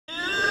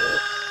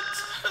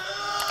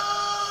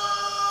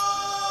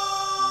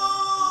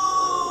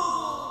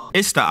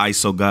It's the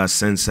ISO God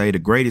Sensei, the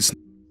greatest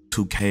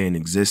 2K in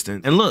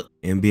existence. And look,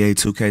 NBA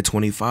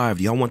 2K25,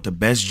 y'all want the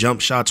best jump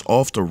shots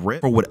off the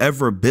rip for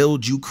whatever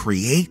build you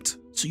create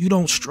so you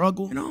don't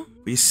struggle, you know?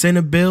 For your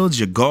center builds,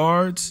 your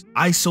guards,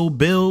 ISO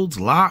builds,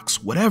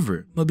 locks,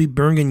 whatever. I'll be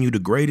bringing you the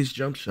greatest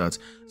jump shots.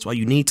 That's why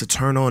you need to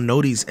turn on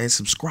noties and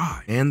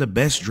subscribe. And the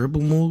best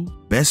dribble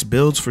move, best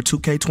builds for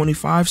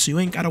 2K25 so you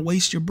ain't gotta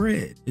waste your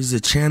bread. This is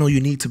a channel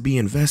you need to be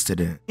invested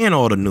in. And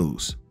all the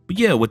news. But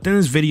yeah, within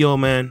this video,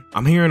 man,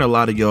 I'm hearing a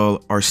lot of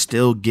y'all are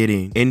still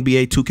getting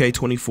NBA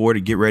 2K24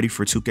 to get ready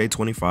for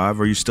 2K25,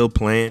 or you're still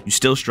playing, you're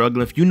still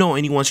struggling. If you know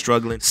anyone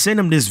struggling, send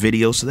them this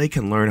video so they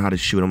can learn how to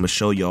shoot. I'm gonna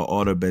show y'all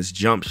all the best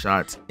jump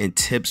shots and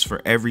tips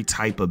for every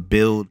type of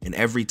build and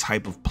every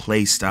type of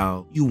play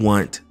style you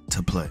want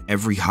to play.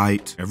 Every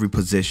height, every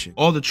position,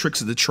 all the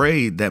tricks of the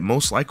trade that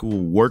most likely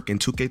will work in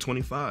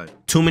 2K25.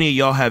 Too many of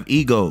y'all have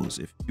egos.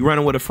 If you're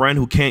running with a friend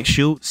who can't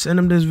shoot, send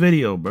them this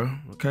video, bro.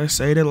 Okay,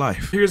 save their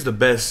life. Here's the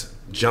best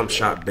jump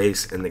shot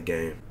base in the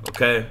game.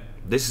 Okay,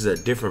 this is a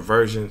different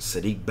version.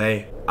 Sadiq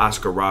Bey,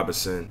 Oscar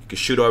Robertson. You can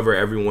shoot over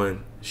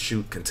everyone,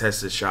 shoot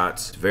contested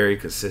shots. It's very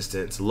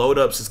consistent. Load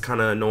ups is kind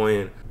of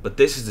annoying, but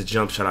this is the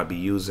jump shot I be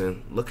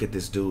using. Look at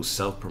this dude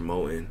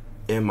self-promoting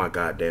in my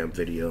goddamn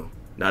video.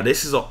 Now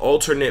this is an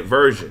alternate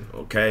version,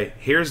 okay?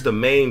 Here's the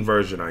main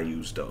version I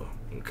use though,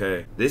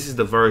 okay? This is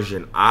the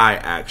version I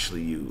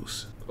actually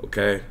use,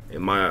 okay?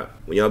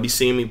 When y'all be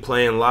seeing me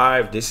playing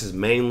live, this is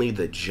mainly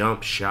the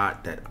jump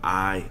shot that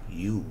I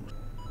use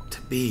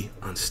to be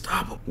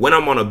unstoppable. When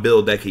I'm on a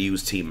build that can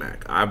use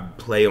T-Mac, I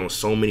play on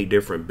so many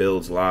different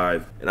builds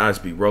live and I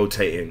just be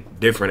rotating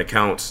different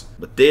accounts.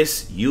 But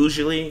this,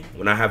 usually,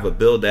 when I have a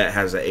build that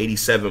has an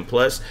 87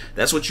 plus,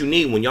 that's what you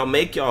need. When y'all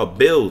make y'all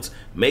builds,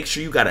 make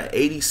sure you got an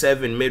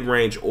 87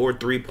 mid-range or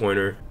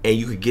three-pointer and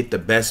you could get the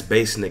best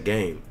base in the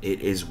game.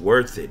 It is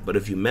worth it. But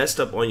if you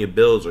messed up on your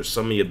builds or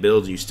some of your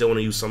builds and you still want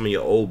to use some of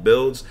your old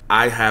builds,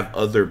 I have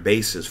other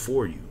bases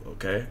for you,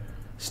 okay?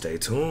 Stay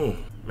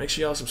tuned. Make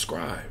sure y'all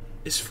subscribe.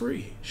 It's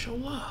free. Show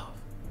love.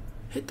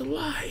 Hit the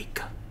like.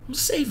 I'm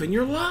saving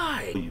your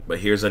life. But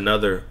here's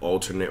another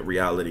alternate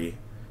reality.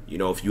 You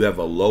know, if you have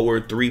a lower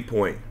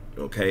 3-point,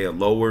 okay, a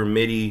lower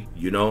midi,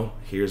 you know,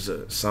 here's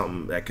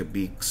something that could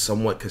be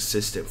somewhat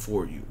consistent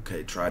for you.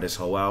 Okay, try this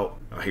hoe out.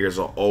 Now here's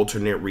an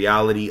alternate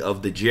reality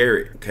of the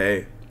Jarrett.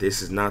 Okay,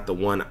 this is not the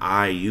one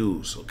I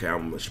use. Okay,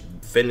 I'm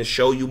finna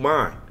show you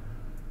mine.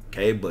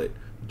 Okay, but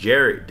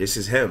Jarrett, this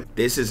is him.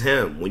 This is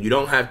him. When you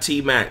don't have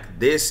T-Mac,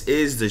 this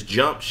is the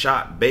jump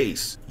shot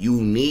base. You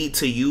need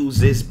to use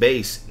this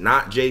base,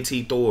 not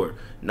JT Thor.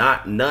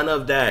 None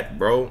of that,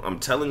 bro. I'm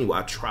telling you,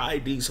 I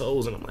tried these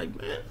hoes and I'm like,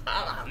 man,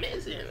 I'm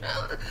missing.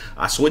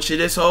 I switched to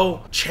this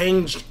hole,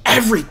 changed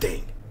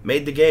everything.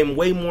 Made the game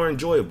way more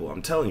enjoyable.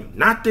 I'm telling you.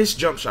 Not this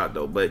jump shot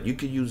though, but you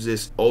could use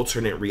this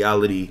alternate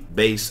reality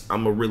base.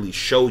 I'ma really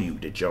show you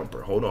the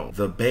jumper. Hold on.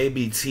 The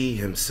baby T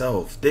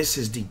himself. This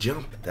is the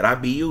jump that I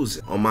be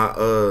using on my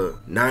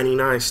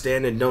 99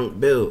 standard dunk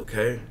build,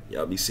 okay?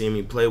 Y'all be seeing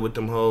me play with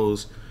them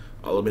hoes.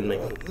 All up in like,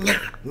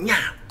 nyah,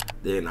 nyah.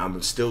 Then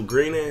I'm still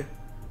greening.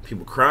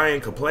 People crying,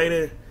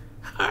 complaining.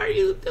 How are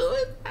you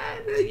doing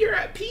that? You're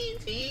at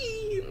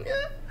PG.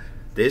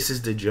 This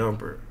is the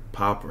jumper.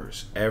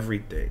 Poppers,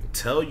 everything.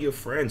 Tell your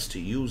friends to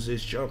use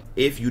this jump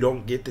if you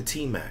don't get the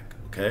T-Mac,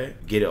 okay?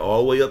 Get it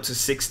all the way up to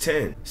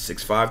 6'10",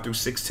 6'5" through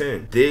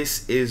 6'10".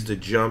 This is the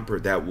jumper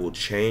that will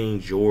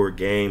change your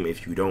game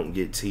if you don't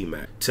get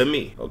T-Mac. To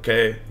me,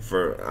 okay?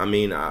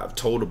 I've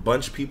told a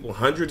bunch of people,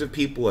 hundreds of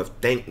people have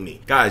thanked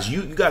me. Guys,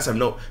 you guys have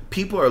no,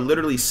 people are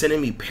literally sending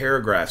me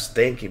paragraphs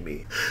thanking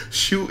me.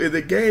 Shoot in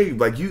the game.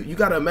 Like, you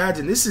gotta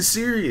imagine, this is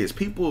serious.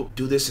 People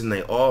do this in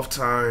their off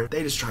time.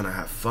 They just trying to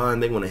have fun.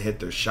 They want to hit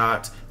their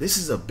shots. This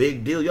is a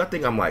big deal. Y'all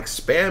think I'm like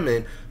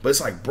spamming, but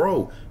it's like,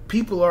 bro,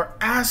 people are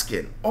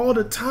asking all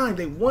the time.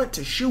 They want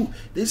to shoot.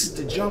 This is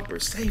the jumper.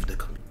 Save the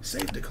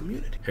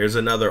community. Here's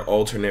another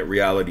alternate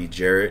reality,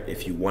 Jarrett.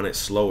 If you want it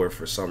slower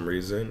for some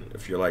reason,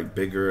 if you're like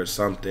bigger or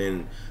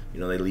something, you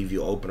know, they leave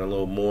you open a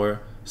little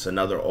more. It's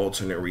another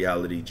alternate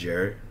reality,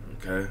 Jarrett.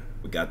 Okay.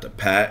 We got the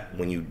Pat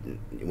when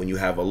you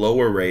have a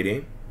lower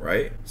rating,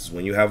 right? This is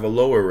when you have a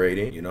lower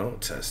rating, you know,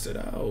 test it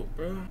out,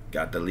 bro.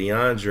 Got the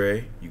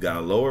Leandre, you got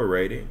a lower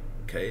rating.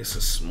 Okay, it's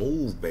a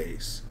smooth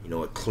base. You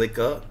know, a click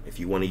up. If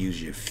you want to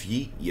use your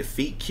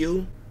feet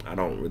cue. I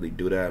don't really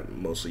do that.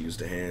 Mostly use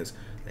the hands.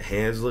 The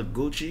hands look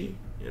Gucci,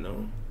 you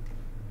know.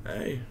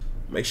 Hey,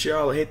 make sure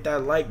y'all hit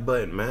that like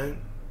button,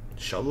 man.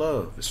 Show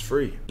love. It's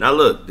free. Now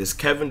look, this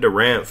Kevin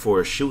Durant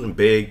for shooting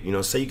big. You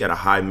know, say you got a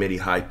high midi,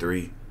 high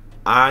three.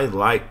 I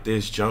like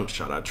this jump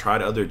shot. I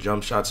tried other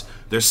jump shots.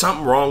 There's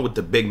something wrong with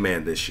the big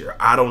man this year.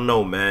 I don't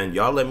know, man.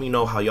 Y'all let me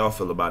know how y'all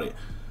feel about it.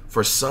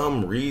 For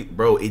some reason,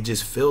 bro, it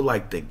just feel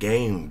like the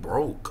game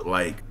broke.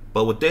 Like,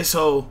 but with this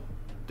whole,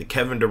 the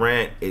Kevin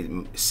Durant, it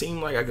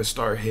seemed like I could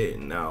start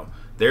hitting. Now,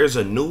 there's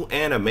a new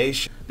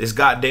animation. This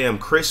goddamn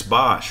Chris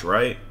Bosh,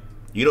 right?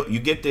 You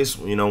get this,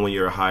 you know, when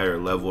you're a higher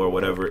level or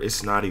whatever.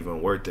 It's not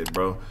even worth it,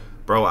 bro.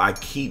 Bro, I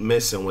keep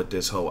missing with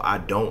this whole. I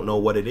don't know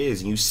what it is.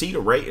 And you see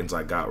the ratings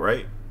I got,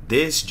 right?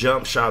 This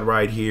jump shot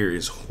right here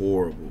is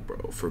horrible,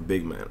 bro, for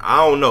big man. I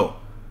don't know.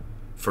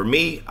 For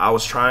me, I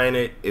was trying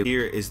it.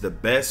 Here is the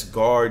best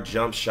guard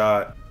jump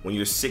shot when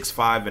you're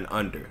 6'5" and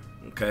under,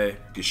 okay?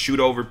 You can shoot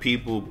over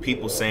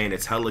people saying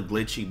it's hella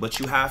glitchy, but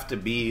you have to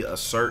be a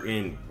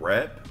certain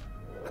rep.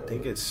 I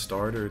think it's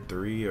starter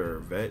 3 or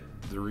vet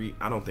 3.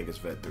 I don't think it's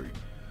vet 3.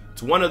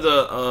 It's one of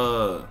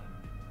the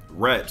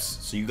reps,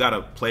 so you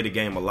gotta play the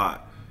game a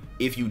lot.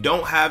 If you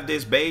don't have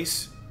this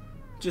base,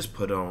 just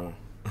put on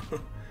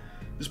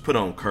just put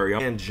on Curry.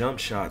 And jump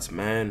shots,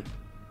 man.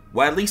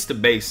 Well, at least the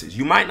bases.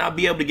 You might not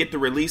be able to get the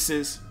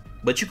releases,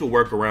 but you could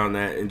work around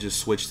that and just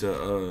switch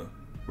to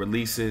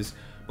releases.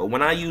 But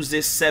when I use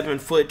this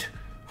 7-foot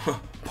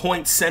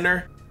point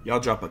center, y'all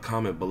drop a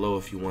comment below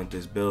if you want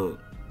this build.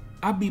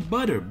 I'll be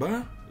butter,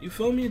 bruh. You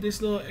feel me? This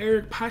little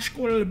Eric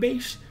Pashko on the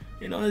base,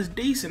 you know, it's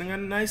decent. I got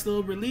nice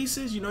little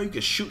releases. You know, you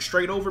can shoot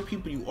straight over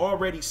people. You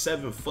already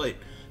 7 foot.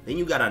 Then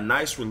you got a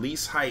nice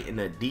release height and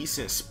a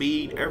decent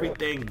speed.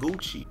 Everything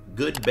Gucci.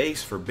 Good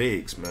base for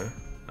bigs, man.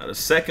 Now the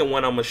second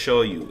one I'm gonna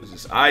show you is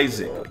this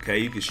Isaac. Okay,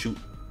 you can shoot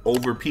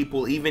over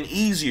people even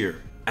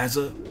easier as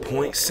a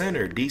point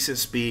center. Decent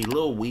speed, a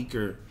little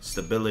weaker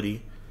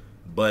stability,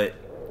 but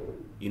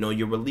you know,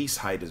 your release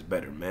height is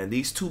better, man.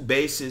 These two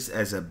bases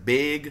as a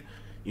big,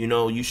 you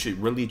know, you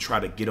should really try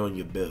to get on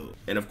your build.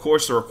 And of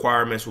course, the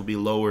requirements will be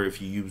lower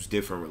if you use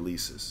different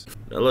releases.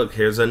 Now look,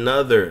 here's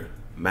another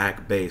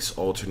Mac base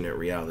alternate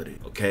reality.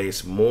 Okay,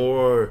 it's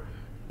more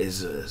kind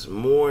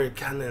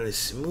of a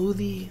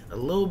smoothie a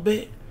little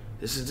bit.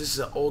 This is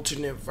an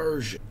alternate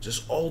version,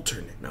 just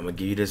alternate. Now I'm gonna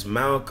give you this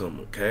Malcolm,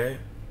 okay?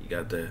 You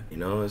got the, you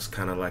know, it's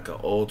kind of like an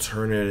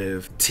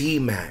alternative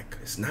T-Mac.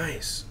 It's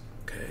nice.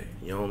 Okay,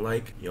 you don't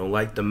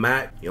like the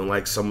Mac, you don't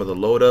like some of the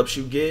load ups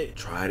you get,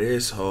 try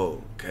this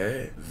hoe,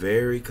 okay?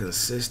 Very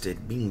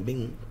consistent, bing,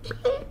 bing.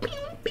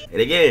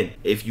 And again,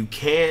 if you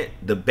can't,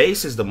 the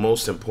base is the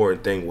most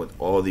important thing with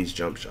all these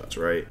jump shots,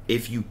 right?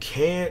 If you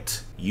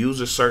can't use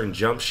a certain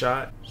jump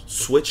shot,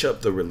 switch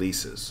up the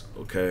releases,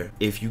 okay?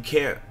 If you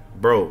can't,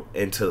 bro,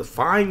 and to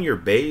find your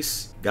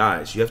base,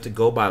 guys, you have to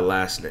go by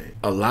last name.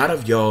 A lot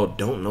of y'all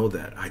don't know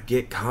that. I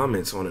get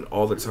comments on it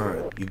all the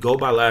time. You go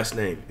by last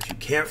name. If you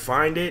can't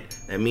find it,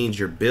 that means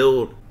your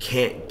build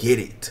can't get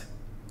it.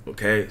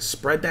 Okay,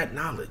 spread that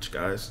knowledge,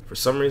 guys. For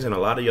some reason, a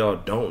lot of y'all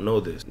don't know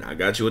this. Now I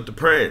got you with the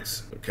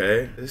Prince.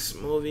 Okay, this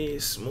movie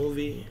is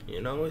smoothie.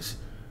 You know, it's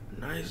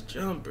a nice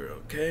jumper.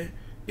 Okay,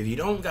 if you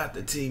don't got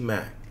the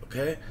T-Mac,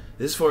 okay,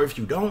 this is for if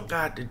you don't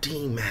got the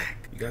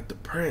T-Mac. You got the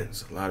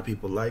Prince. A lot of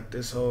people like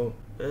this whole.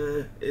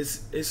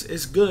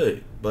 It's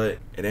good, but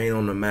it ain't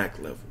on the Mac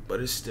level.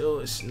 But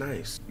it's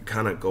nice. You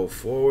kind of go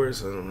forward,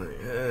 so I'm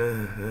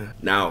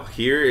like, Now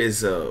here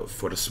is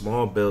for the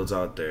small builds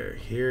out there.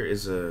 Here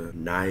is a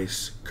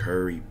nice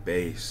Curry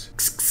base.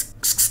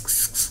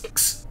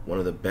 One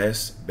of the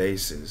best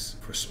bases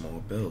for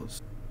small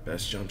builds.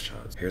 Best jump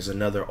shots. Here's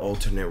another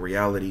alternate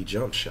reality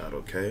jump shot.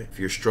 Okay, if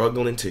you're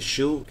struggling to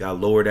shoot, gotta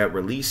lower that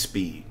release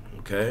speed.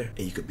 Okay,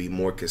 and you could be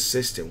more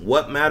consistent.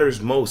 What matters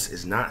most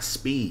is not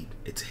speed,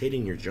 it's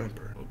hitting your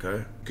jumper. Okay,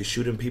 you can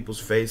shoot in people's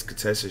face,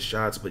 contested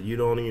shots, but you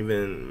don't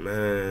even,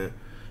 man,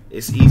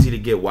 it's easy to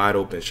get wide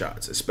open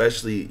shots,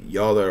 especially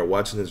y'all that are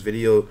watching this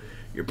video.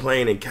 You're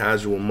playing in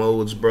casual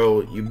modes,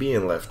 bro. You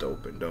being left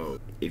open,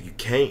 dog. If you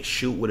can't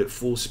shoot with it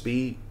full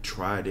speed,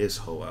 try this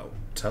hoe out.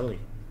 I'm telling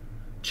you,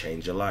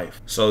 change your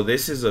life. So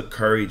this is a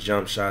Curry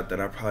jump shot that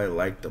I probably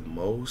like the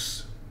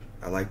most.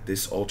 I like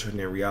this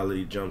alternate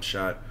reality jump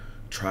shot.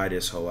 Try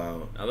this hoe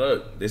out. Now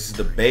look, this is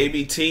the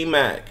baby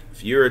T-Mac.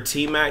 If you're a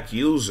T-Mac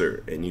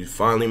user and you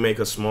finally make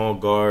a small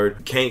guard,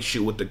 you can't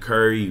shoot with the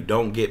Curry, you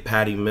don't get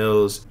Patty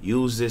Mills,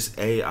 use this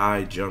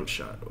AI jump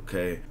shot,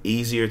 okay?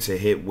 Easier to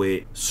hit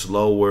with,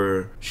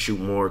 slower, shoot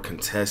more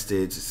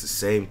contested. It's the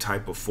same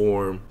type of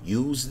form.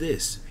 Use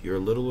this if you're a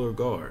littler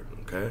guard,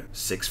 okay?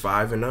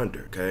 6'5" and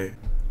under, okay?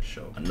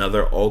 Show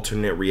another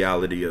alternate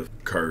reality of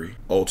Curry.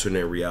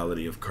 Alternate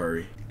reality of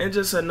Curry. And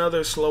just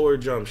another slower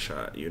jump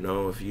shot, you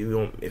know, if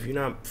you're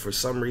not for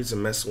some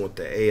reason messing with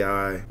the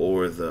AI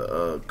or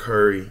the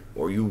Curry,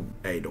 or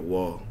the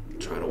wall,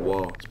 try the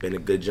wall. It's been a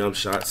good jump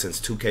shot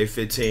since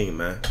 2K15,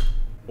 man.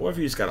 Or if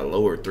you just got a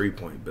lower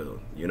 3-point build,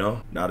 you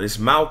know? Now this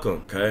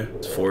Malcolm, okay?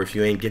 It's for if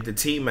you ain't get the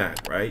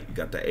T-Mac, right? You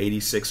got the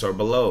 86 or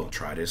below.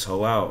 Try this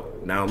hoe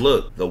out. Now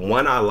look, the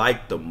one I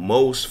like the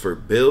most for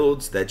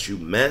builds that you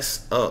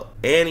mess up,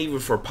 and even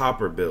for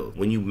popper build,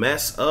 when you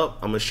mess up,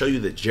 I'm gonna show you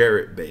the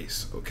Jarrett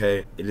base,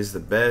 okay? It is the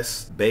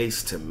best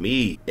base to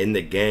me in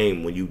the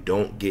game when you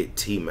don't get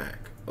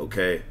T-Mac,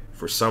 okay?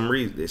 For some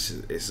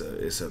reason,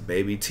 it's a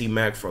baby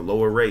T-Mac for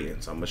lower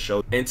ratings. I'm gonna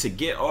show. And to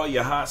get all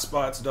your hot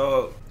spots,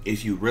 dog,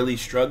 if you really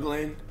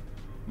struggling,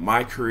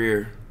 my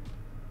career,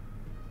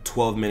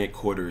 12-minute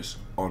quarters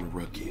on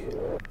rookie.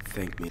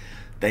 Thank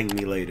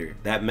me later.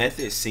 That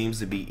method seems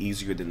to be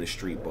easier than the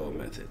street ball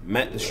method.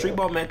 The street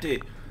ball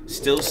method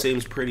still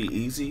seems pretty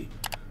easy,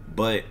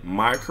 but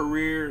my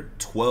career,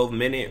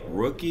 12-minute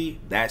rookie,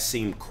 that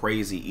seemed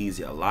crazy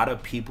easy. A lot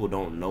of people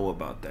don't know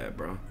about that,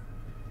 bro.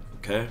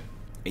 Okay?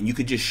 And you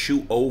could just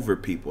shoot over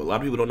people. A lot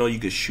of people don't know you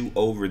could shoot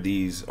over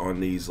these on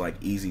these like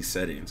easy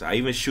settings. I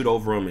even shoot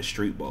over them in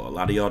street ball. A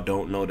lot of y'all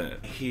don't know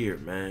that. Here,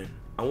 man,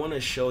 I want to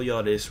show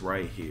y'all this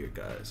right here,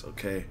 guys,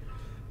 okay?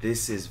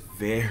 This is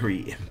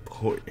very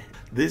important.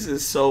 This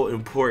is so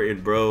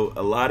important, bro.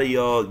 A lot of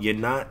y'all, you're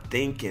not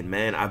thinking,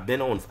 man. I've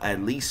been on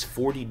at least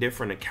 40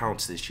 different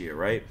accounts this year,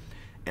 right?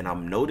 And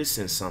I'm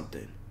noticing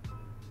something.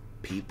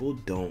 People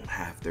don't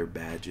have their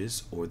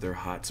badges or their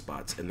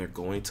hotspots, and they're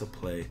going to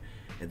play,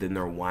 and then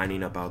they're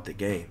whining about the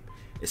game.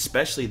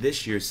 Especially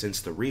this year since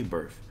the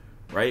rebirth,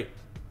 right?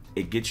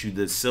 It gets you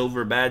the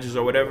silver badges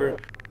or whatever.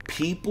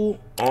 People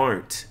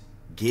aren't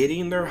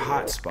getting their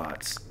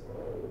hotspots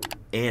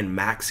and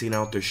maxing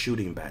out their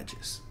shooting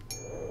badges.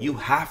 You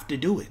have to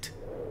do it.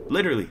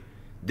 Literally,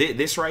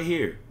 this right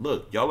here.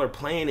 Look, y'all are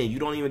playing and you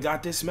don't even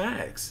got this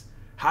max.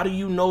 How do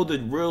you know the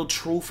real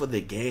truth of the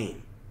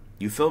game?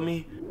 You feel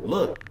me?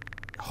 Look,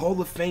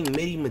 Hall of Fame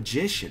midi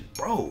magician.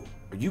 Bro,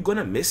 are you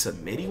gonna miss a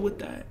midi with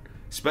that?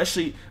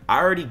 Especially, I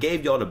already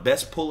gave y'all the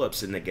best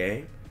pull-ups in the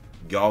game.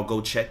 Y'all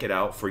go check it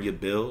out for your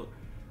build.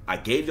 I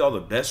gave y'all the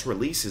best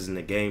releases in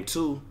the game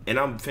too. And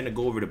I'm finna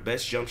go over the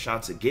best jump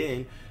shots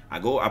again. I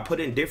put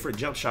in different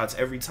jump shots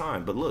every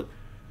time. But look,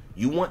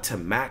 you want to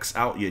max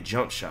out your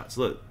jump shots.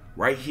 Look,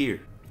 right here,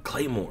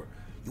 Claymore.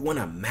 You want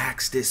to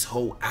max this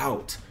hoe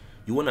out.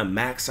 You want to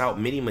max out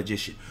Midi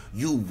Magician.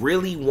 You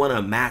really want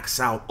to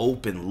max out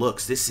open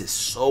looks. This is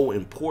so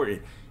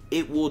important.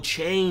 It will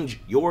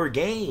change your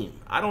game.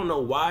 I don't know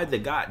why the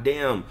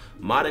goddamn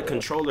modded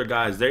controller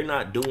guys, they're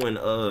not doing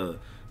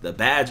the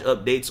badge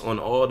updates on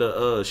all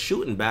the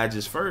shooting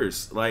badges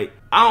first. Like,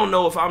 I don't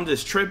know if I'm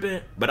just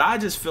tripping, but I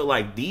just feel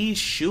like these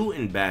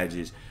shooting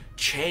badges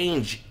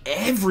change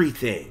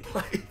everything.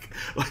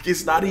 Like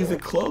it's not even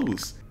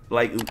close.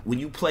 Like when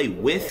you play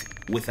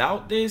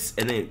without this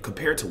and then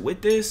compared to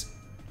with this,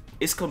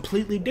 it's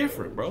completely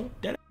different, bro.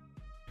 That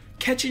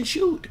catch and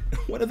shoot,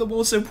 one of the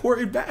most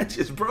important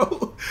badges,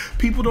 bro.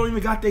 People don't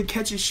even got their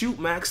catch and shoot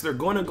max. They're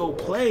gonna go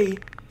play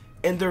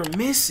and they're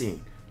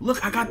missing.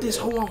 Look, I got this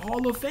whole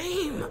Hall of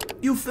Fame.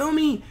 You feel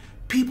me?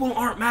 People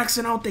aren't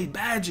maxing out their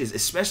badges,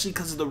 especially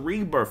because of the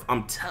rebirth.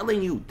 I'm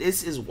telling you,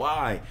 this is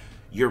why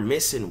you're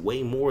missing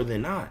way more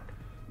than not.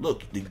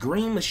 Look, the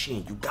green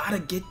machine, you gotta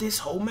get this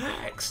whole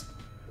max.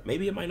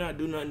 Maybe it might not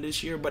do nothing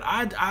this year, but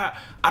I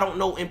don't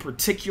know in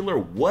particular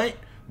what,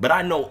 but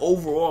I know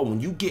overall when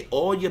you get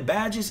all your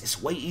badges,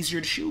 it's way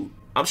easier to shoot.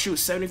 I'm shooting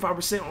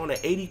 75% on an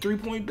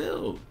 83-point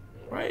build,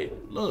 right?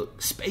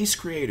 Look, Space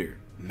Creator,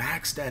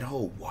 max that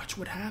hoe, watch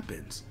what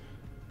happens.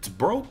 It's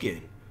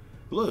broken.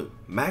 Look,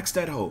 max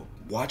that hoe,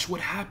 watch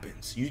what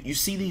happens. You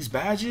see these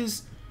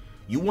badges?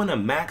 You want to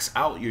max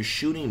out your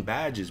shooting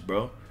badges,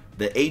 bro.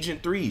 The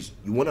Agent 3s,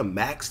 you want to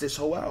max this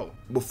hoe out.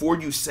 Before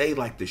you say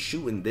like the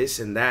shooting this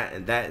and that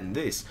and that and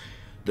this.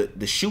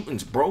 The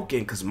shooting's broken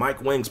because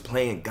Mike Wang's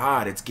playing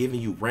God. It's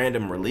giving you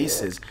random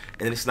releases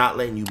and it's not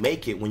letting you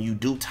make it when you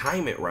do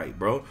time it right,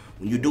 bro.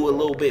 When you do a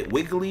little bit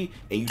wiggly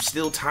and you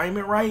still time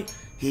it right,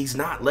 he's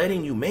not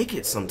letting you make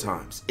it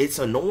sometimes. It's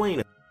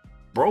annoying.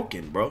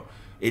 Broken, bro.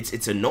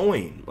 It's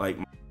annoying. Like,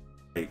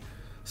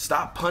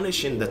 stop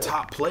punishing the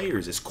top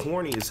players. It's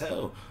corny as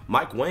hell.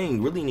 Mike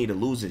Wang really need to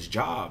lose his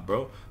job,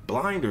 bro.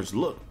 Blinders,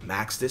 look,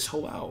 max this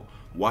hoe out.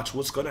 Watch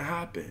what's gonna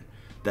happen.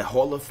 The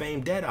Hall of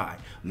Fame Deadeye,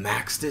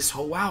 max this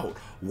hoe out.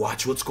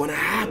 Watch what's gonna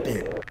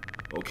happen.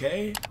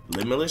 Okay?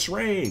 Limitless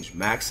range,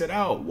 max it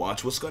out.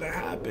 Watch what's gonna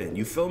happen.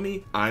 You feel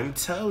me? I'm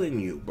telling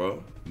you,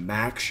 bro.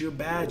 Max your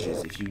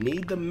badges. If you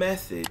need the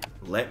method,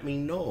 let me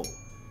know.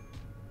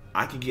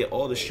 I could get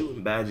all the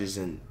shooting badges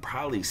in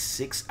probably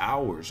 6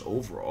 hours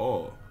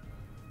overall.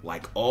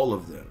 Like all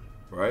of them,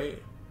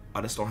 right?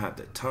 I just don't have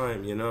the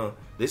time, you know?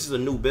 This is a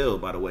new build,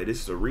 by the way.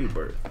 This is a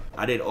rebirth.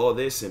 I did all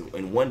this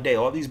in one day.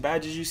 All these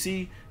badges you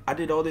see, I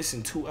did all this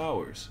in 2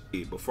 hours.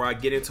 Before I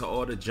get into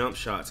all the jump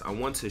shots, I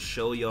want to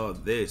show y'all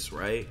this,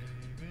 right?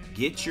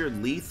 Get your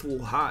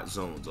lethal hot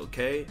zones,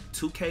 okay?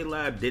 2K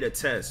Lab did a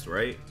test,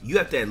 right? You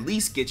have to at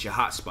least get your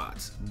hot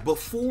spots.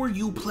 Before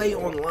you play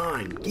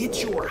online,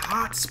 get your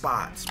hot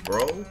spots,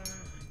 bro.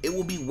 It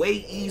will be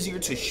way easier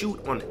to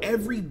shoot on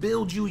every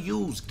build you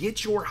use.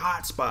 Get your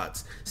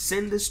hotspots.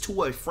 Send this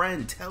to a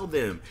friend. Tell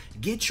them,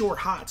 get your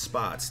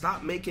hotspots.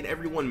 Stop making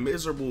everyone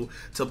miserable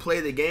to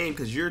play the game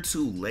because you're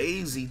too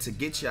lazy to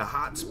get your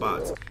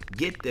hotspots.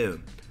 Get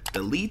them.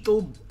 The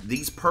lethal,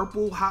 these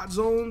purple hot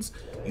zones,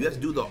 you have to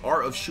do the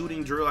art of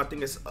shooting drill. I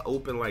think it's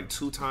open like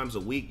 2 times a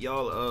week.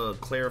 Y'all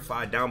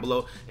clarify down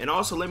below. And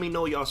also let me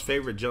know y'all's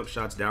favorite jump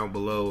shots down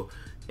below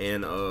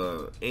and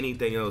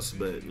anything else,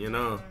 but you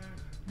know.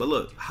 But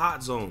look,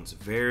 hot zones,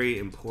 very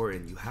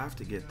important. You have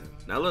to get them.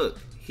 Now look,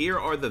 here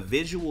are the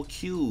visual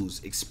cues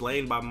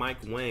explained by Mike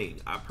Wang.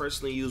 I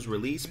personally use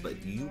release,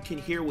 but you can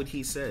hear what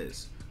he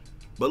says.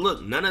 But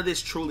look, none of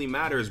this truly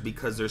matters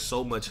because there's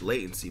so much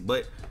latency.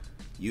 But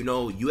you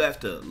know, you have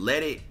to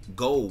let it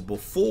go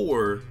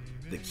before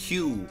the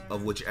cue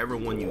of whichever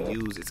one you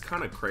use. It's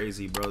kind of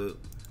crazy, brother.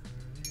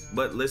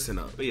 But listen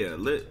up. Yeah,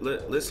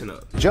 listen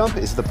up. Jump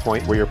is the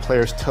point where your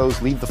player's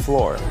toes leave the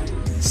floor.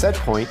 Set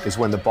point is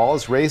when the ball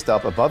is raised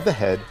up above the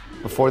head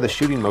before the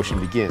shooting motion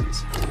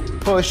begins.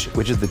 Push,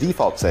 which is the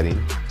default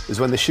setting, is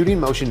when the shooting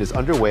motion is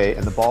underway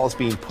and the ball is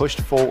being pushed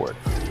forward.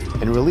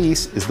 And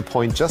release is the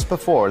point just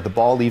before the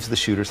ball leaves the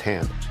shooter's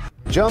hand.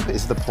 Jump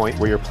is the point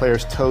where your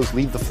player's toes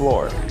leave the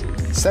floor.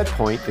 Set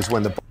point is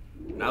when the ball...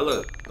 Now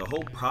look, the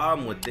whole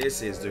problem with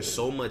this is there's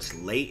so much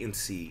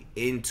latency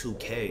in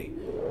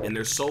 2K, and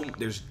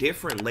there's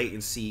different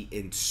latency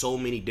in so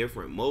many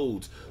different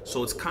modes,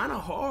 so it's kind of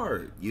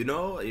hard, you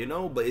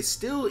know, but it's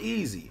still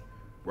easy,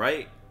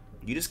 right?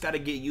 You just got to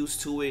get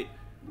used to it.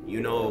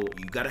 You know,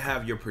 you got to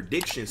have your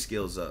prediction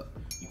skills up.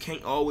 You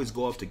can't always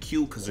go off the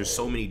cue because there's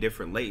so many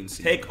different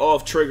latencies. Take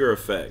off trigger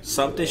effect.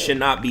 Something should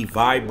not be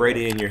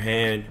vibrating in your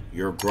hand.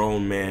 You're a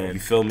grown man. You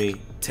feel me?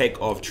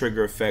 Take off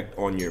trigger effect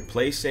on your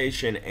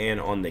PlayStation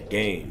and on the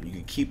game. You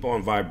can keep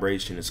on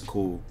vibration, it's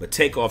cool. But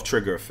take off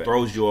trigger effect.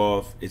 Throws you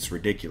off, it's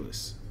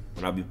ridiculous.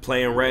 When I be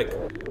playing rec,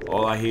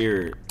 all I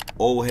hear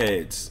old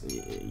heads,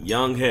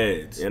 young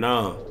heads, you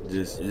know,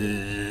 just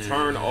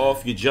turn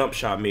off your jump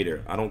shot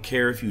meter. I don't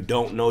care if you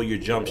don't know your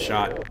jump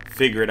shot,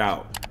 figure it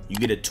out. You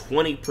get a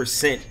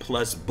 20%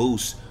 plus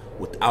boost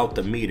without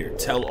the meter.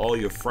 Tell all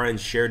your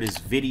friends, share this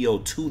video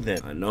to them.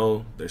 I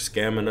know they're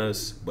scamming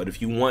us, but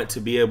if you want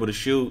to be able to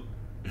shoot,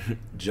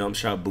 jump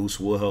shot boost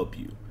will help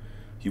you.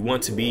 If you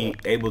want to be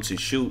able to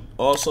shoot,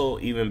 also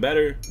even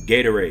better,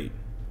 Gatorade.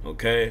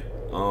 Okay,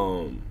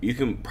 you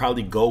can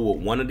probably go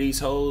with one of these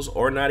hoes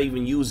or not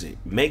even use it.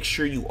 Make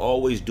sure you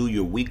always do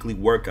your weekly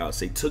workouts.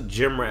 They took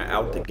gym rat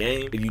out the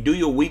game. If you do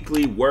your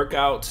weekly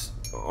workouts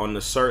on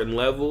a certain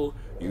level,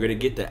 you're gonna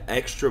get the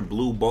extra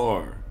blue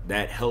bar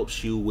that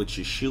helps you with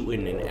your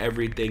shooting and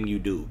everything you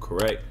do,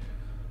 correct?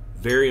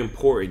 Very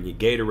important. Your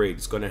Gatorade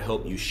is gonna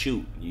help you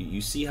shoot. You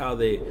see how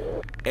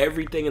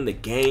everything in the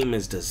game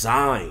is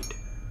designed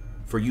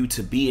for you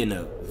to be in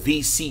a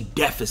VC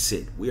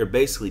deficit. We are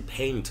basically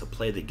paying to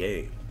play the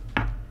game.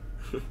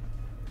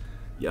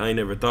 Y'all ain't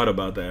never thought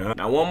about that, huh?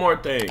 Now, one more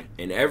thing.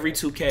 In every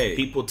 2K,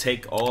 people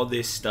take all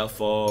this stuff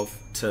off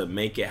to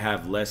make it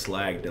have less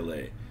lag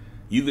delay.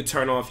 You could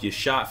turn off your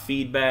shot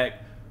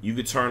feedback. You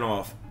could turn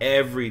off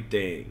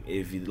everything.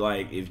 If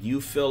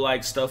you feel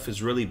like stuff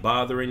is really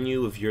bothering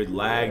you, if you're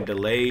lag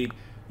delayed,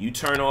 you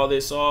turn all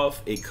this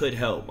off, it could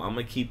help. I'm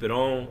gonna keep it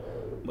on,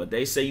 but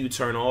they say you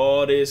turn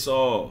all this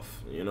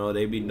off. You know,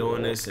 they be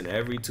doing this in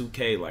every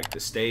 2K, like the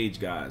stage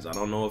guys. I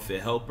don't know if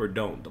it help or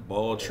don't. The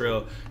ball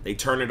trail, they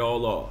turn it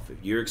all off. If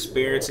you're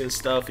experiencing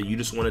stuff and you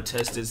just want to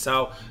test this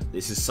out,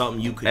 this is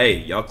something you could. Hey,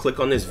 y'all click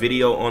on this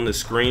video on the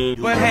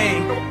screen. But hey,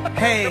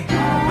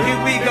 here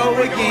we go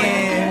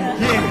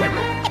again.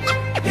 Yeah.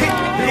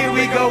 Here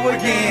we go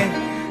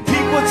again.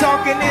 People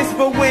talking this,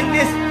 but when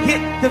this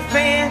hit the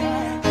fan,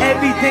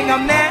 everything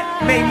I'm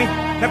at made me.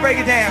 Now break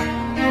it down.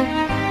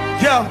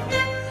 Yo,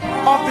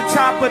 off the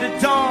top of the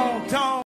dome.